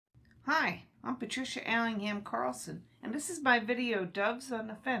Hi, I'm Patricia Allingham Carlson, and this is my video, Doves on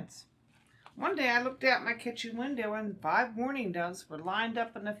the Fence. One day I looked out my kitchen window and 5 mourning doves were lined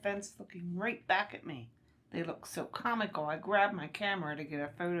up on the fence looking right back at me. They looked so comical I grabbed my camera to get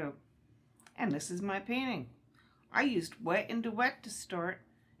a photo. And this is my painting. I used wet into wet to start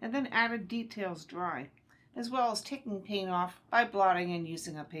and then added details dry, as well as taking paint off by blotting and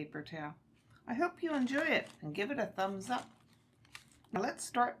using a paper towel. I hope you enjoy it and give it a thumbs up. Now let's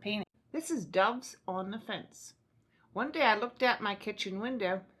start painting. This is Doves on the Fence. One day I looked out my kitchen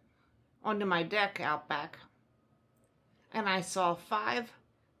window onto my deck out back, and I saw 5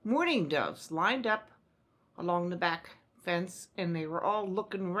 mourning doves lined up along the back fence, and they were all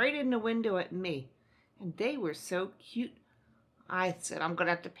looking right in the window at me, and they were so cute. I said, I'm gonna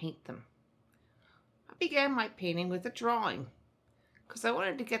have to paint them. I began my painting with a drawing because I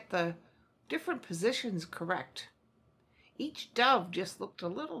wanted to get the different positions correct. Each dove just looked a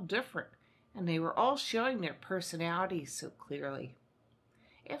little different, and they were all showing their personalities so clearly.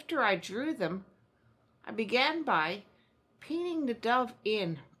 After I drew them, I began by painting the dove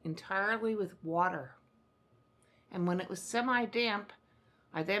in entirely with water. And when it was semi-damp,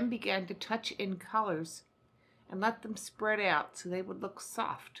 I then began to touch in colors and let them spread out so they would look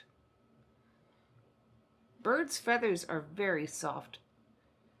soft. Birds' feathers are very soft,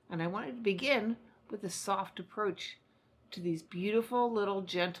 and I wanted to begin with a soft approach to these beautiful little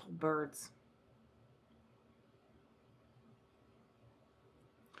gentle birds.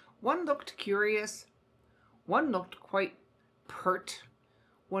 One looked curious, one looked quite pert,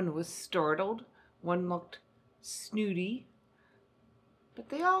 one was startled, one looked snooty, but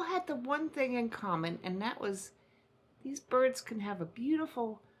they all had the one thing in common, and that was these birds can have a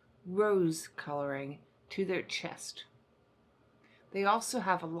beautiful rose coloring to their chest. They also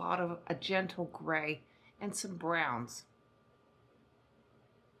have a gentle gray and some browns.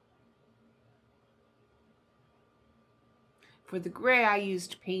 For the gray, I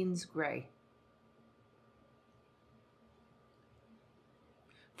used Payne's Gray.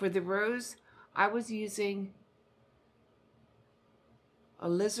 For the rose, I was using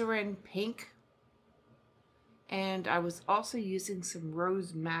alizarin pink, and I was also using some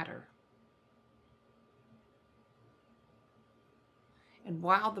rose madder. And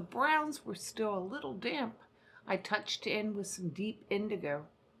while the browns were still a little damp, I touched in with some deep indigo,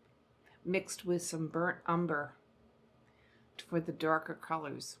 mixed with some burnt umber for the darker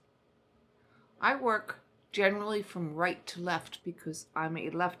colors. I work generally from right to left because I'm a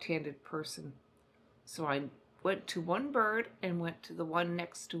left-handed person. So I went to one bird and went to the one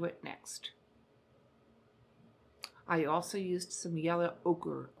next to it next. I also used some yellow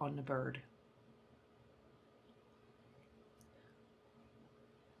ochre on the bird.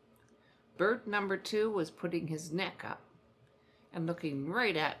 Bird number 2 was putting his neck up and looking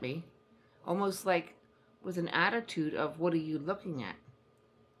right at me, almost like with an attitude of, what are you looking at?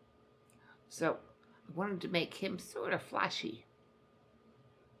 So I wanted to make him sort of flashy.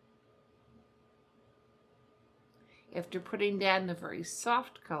 After putting down the very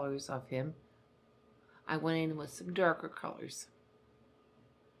soft colors of him, I went in with some darker colors.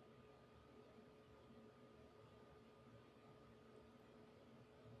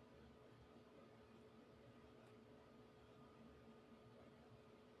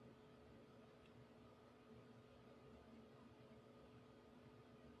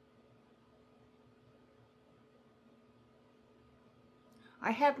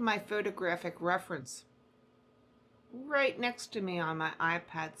 I have my photographic reference right next to me on my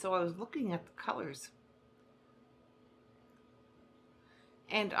iPad, so I was looking at the colors.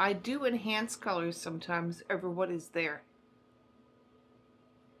 And I do enhance colors sometimes over what is there.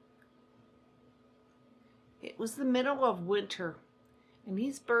 It was the middle of winter, and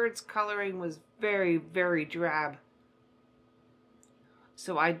these birds' coloring was very, very drab.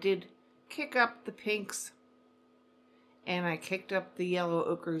 So I did kick up the pinks, and I kicked up the yellow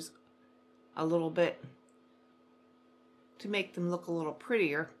ochres a little bit to make them look a little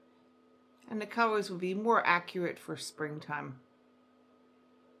prettier, and the colors would be more accurate for springtime.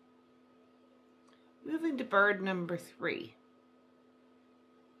 Moving to bird number 3.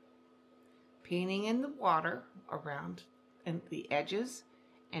 Painting in the water around and the edges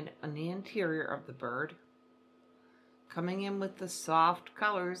and on the interior of the bird. Coming in with the soft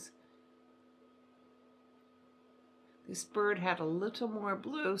colors. This bird had a little more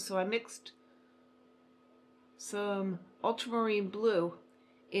blue, so I mixed some ultramarine blue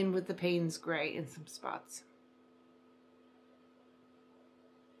in with the Payne's Gray in some spots.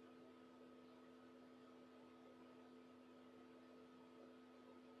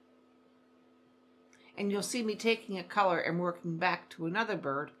 And you'll see me taking a color and working back to another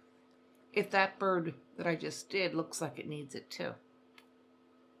bird if that bird that I just did looks like it needs it too.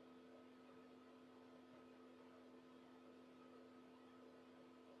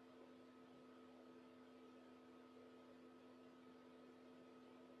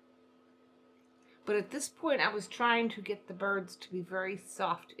 But at this point, I was trying to get the birds to be very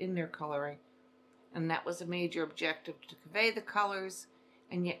soft in their coloring. And that was a major objective, to convey the colors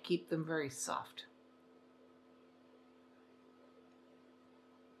and yet keep them very soft.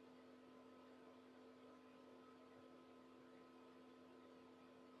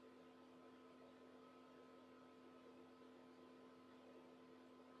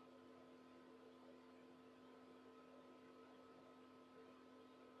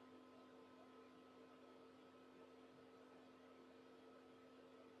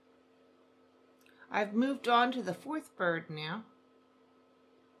 I've moved on to the fourth bird now.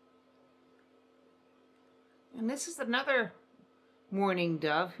 And this is another mourning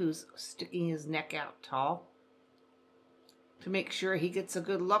dove who's sticking his neck out tall to make sure he gets a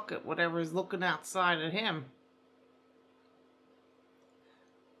good look at whatever is looking outside at him.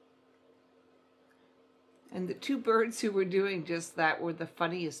 And the two birds who were doing just that were the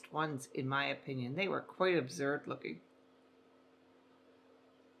funniest ones, in my opinion. They were quite absurd looking.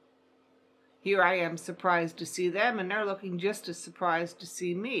 Here I am surprised to see them, and they're looking just as surprised to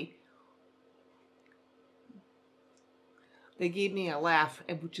see me. They gave me a laugh,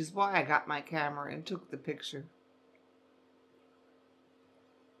 which is why I got my camera and took the picture.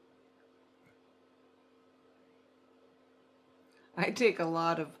 I take a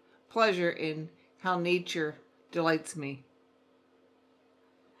lot of pleasure in how nature delights me.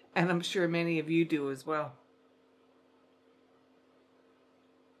 And I'm sure many of you do as well.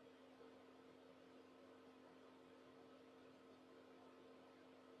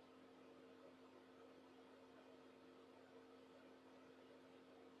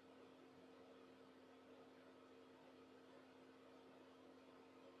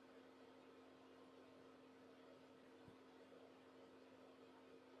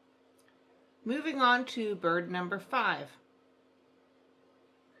 Moving on to bird number 5.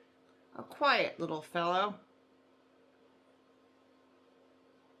 A quiet little fellow.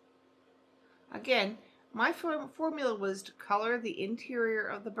 Again, my formula was to color the interior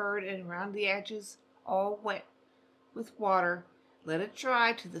of the bird and around the edges all wet with water. Let it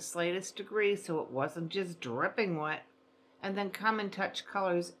dry to the slightest degree so it wasn't just dripping wet, and then come and touch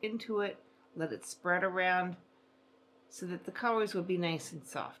colors into it. Let it spread around so that the colors would be nice and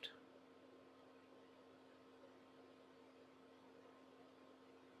soft.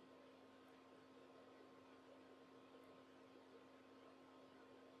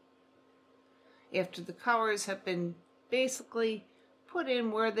 After the colors have been basically put in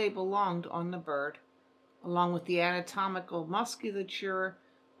where they belonged on the bird, along with the anatomical musculature,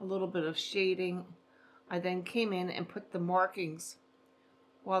 a little bit of shading, I then came in and put the markings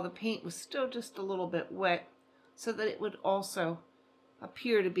while the paint was still just a little bit wet, so that it would also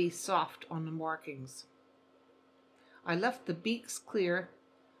appear to be soft on the markings. I left the beaks clear,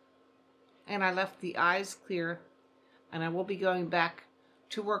 and I left the eyes clear, and I will be going back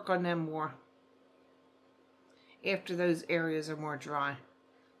to work on them more after those areas are more dry,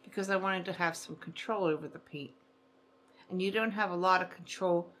 because I wanted to have some control over the paint. And you don't have a lot of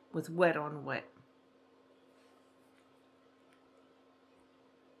control with wet on wet.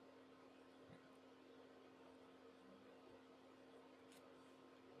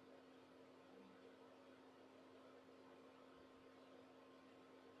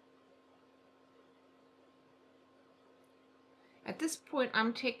 At this point,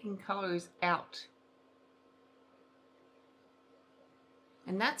 I'm taking colors out.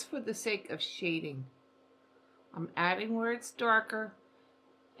 And that's for the sake of shading. I'm adding where it's darker,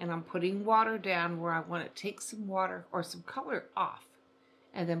 and I'm putting water down where I want to take some water or some color off,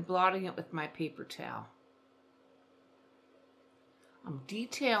 and then blotting it with my paper towel. I'm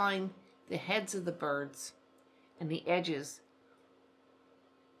detailing the heads of the birds and the edges,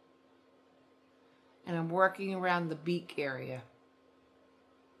 and I'm working around the beak area.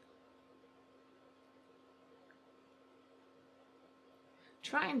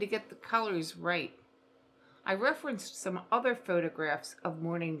 Trying to get the colors right. I referenced some other photographs of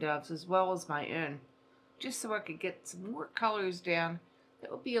mourning doves as well as my own, just so I could get some more colors down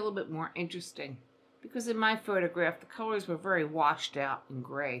that would be a little bit more interesting, because in my photograph the colors were very washed out and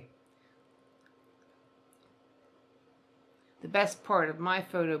gray. The best part of my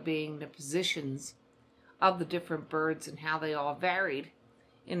photo being the positions of the different birds and how they all varied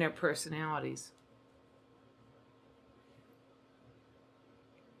in their personalities.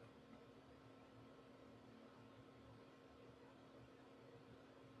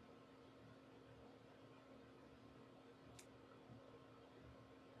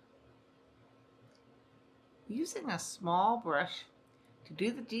 using a small brush to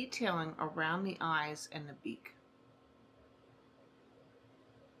do the detailing around the eyes and the beak.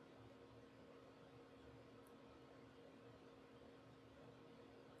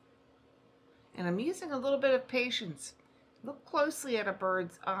 And I'm using a little bit of patience. Look closely at a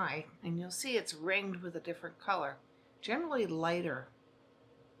bird's eye and you'll see it's ringed with a different color, generally lighter.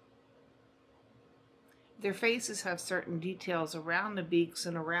 Their faces have certain details around the beaks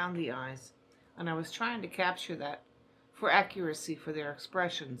and around the eyes, and I was trying to capture that for accuracy for their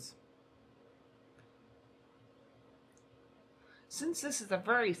expressions. Since this is a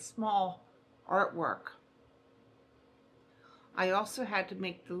very small artwork, I also had to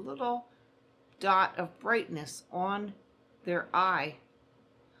make the little dot of brightness on their eye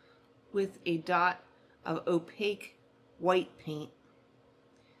with a dot of opaque white paint,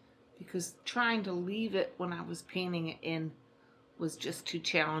 because trying to leave it when I was painting it in was just too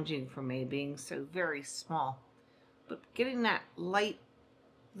challenging for me, being so very small. But getting that light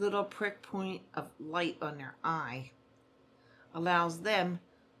little prick point of light on their eye allows them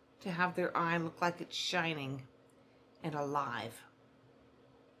to have their eye look like it's shining and alive.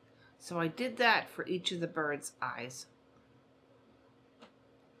 So I did that for each of the birds' eyes.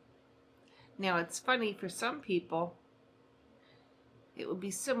 Now it's funny, for some people it would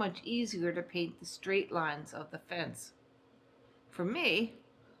be so much easier to paint the straight lines of the fence. For me,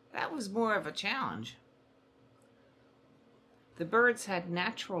 that was more of a challenge. The birds had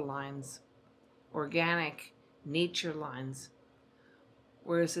natural lines, organic nature lines,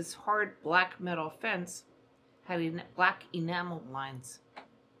 whereas this hard black metal fence had black enamel lines.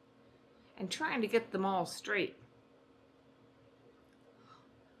 And trying to get them all straight,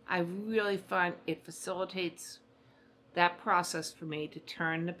 I really find it facilitates that process for me to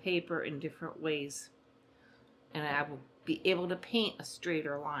turn the paper in different ways, and I will be able to paint a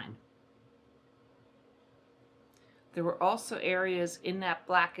straighter line. There were also areas in that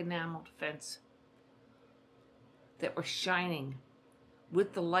black enameled fence that were shining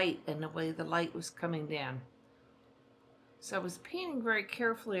with the light and the way the light was coming down. So I was painting very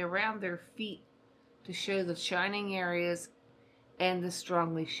carefully around their feet to show the shining areas and the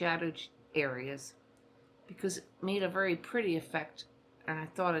strongly shadowed areas, because it made a very pretty effect, and I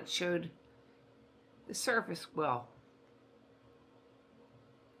thought it showed the surface well.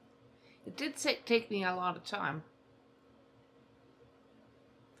 It did take me a lot of time,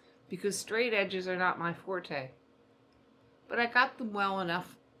 because straight edges are not my forte, but I got them well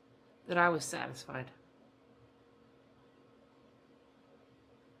enough that I was satisfied.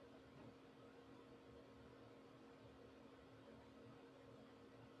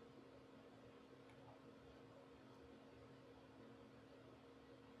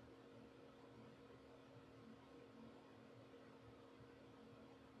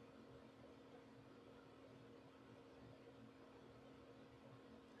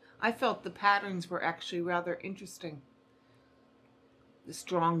 I felt the patterns were actually rather interesting. The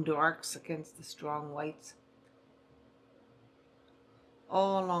strong darks against the strong lights,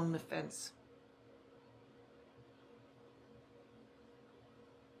 all along the fence.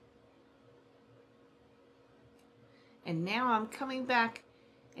 And now I'm coming back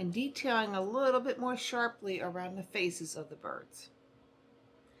and detailing a little bit more sharply around the faces of the birds.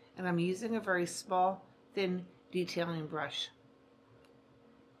 And I'm using a very small, thin detailing brush.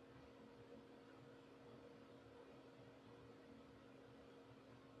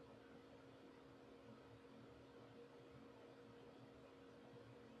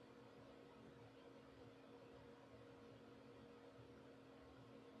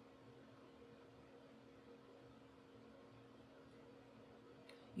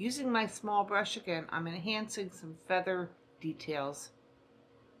 Using my small brush again, I'm enhancing some feather details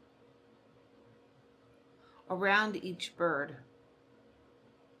around each bird.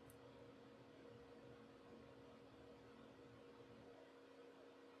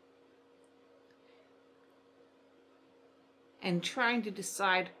 And trying to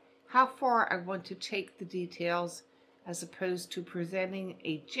decide how far I want to take the details, as opposed to presenting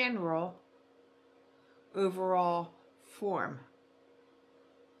a general overall form.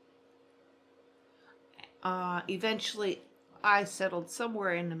 Eventually, I settled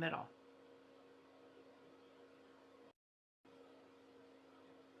somewhere in the middle.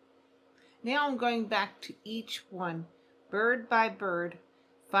 Now I'm going back to each one, bird by bird,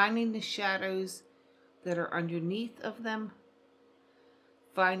 finding the shadows that are underneath of them,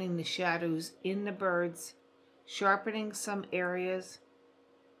 finding the shadows in the birds, sharpening some areas,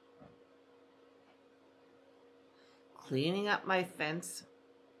 cleaning up my fence,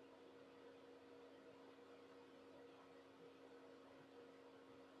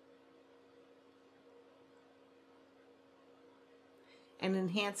 and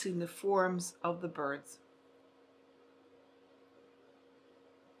enhancing the forms of the birds.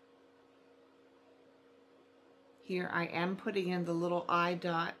 Here I am putting in the little eye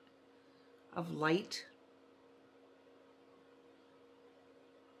dot of light.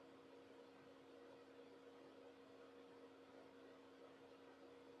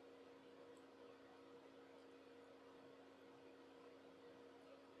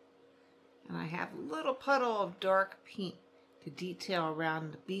 And I have a little puddle of dark pink to detail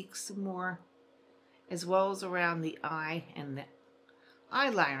around the beak some more, as well as around the eye and the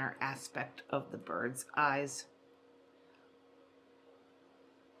eyeliner aspect of the bird's eyes.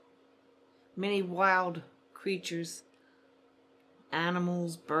 Many wild creatures,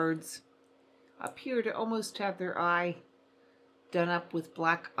 animals, birds, appear to almost have their eye done up with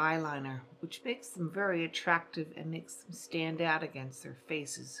black eyeliner, which makes them very attractive and makes them stand out against their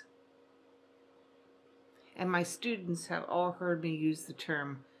faces. And my students have all heard me use the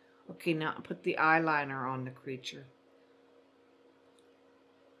term, okay, now put the eyeliner on the creature.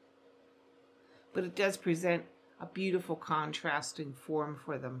 But it does present a beautiful contrasting form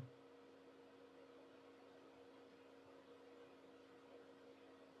for them.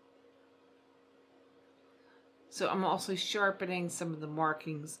 So I'm also sharpening some of the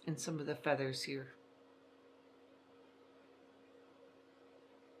markings and some of the feathers here.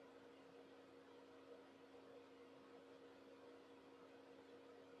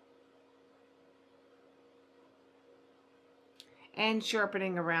 And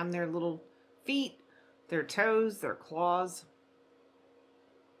sharpening around their little feet, their toes, their claws.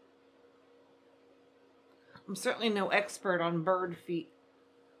 I'm certainly no expert on bird feet,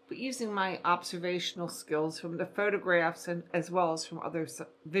 but using my observational skills from the photographs and as well as from other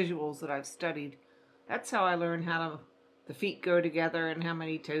visuals that I've studied, that's how I learn how the feet go together and how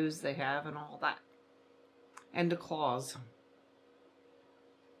many toes they have and all that. And the claws.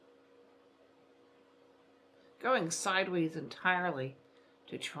 Going sideways entirely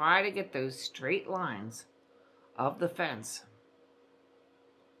to try to get those straight lines of the fence.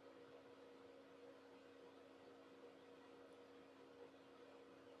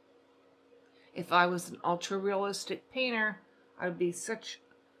 If I was an ultra-realistic painter, I'd be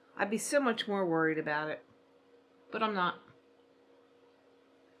so much more worried about it. But I'm not.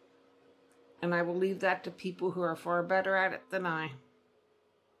 And I will leave that to people who are far better at it than I.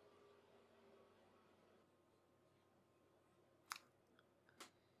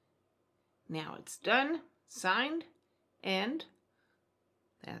 Now it's done, signed, and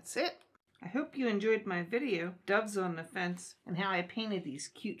that's it. I hope you enjoyed my video, Doves on the Fence, and how I painted these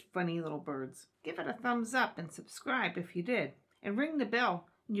cute, funny little birds. Give it a thumbs up and subscribe if you did. And ring the bell,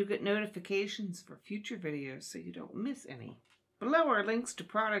 and you'll get notifications for future videos so you don't miss any. Below are links to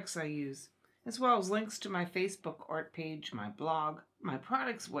products I use, as well as links to my Facebook art page, my blog, my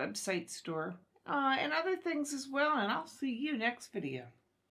products website store, and other things as well, and I'll see you next video.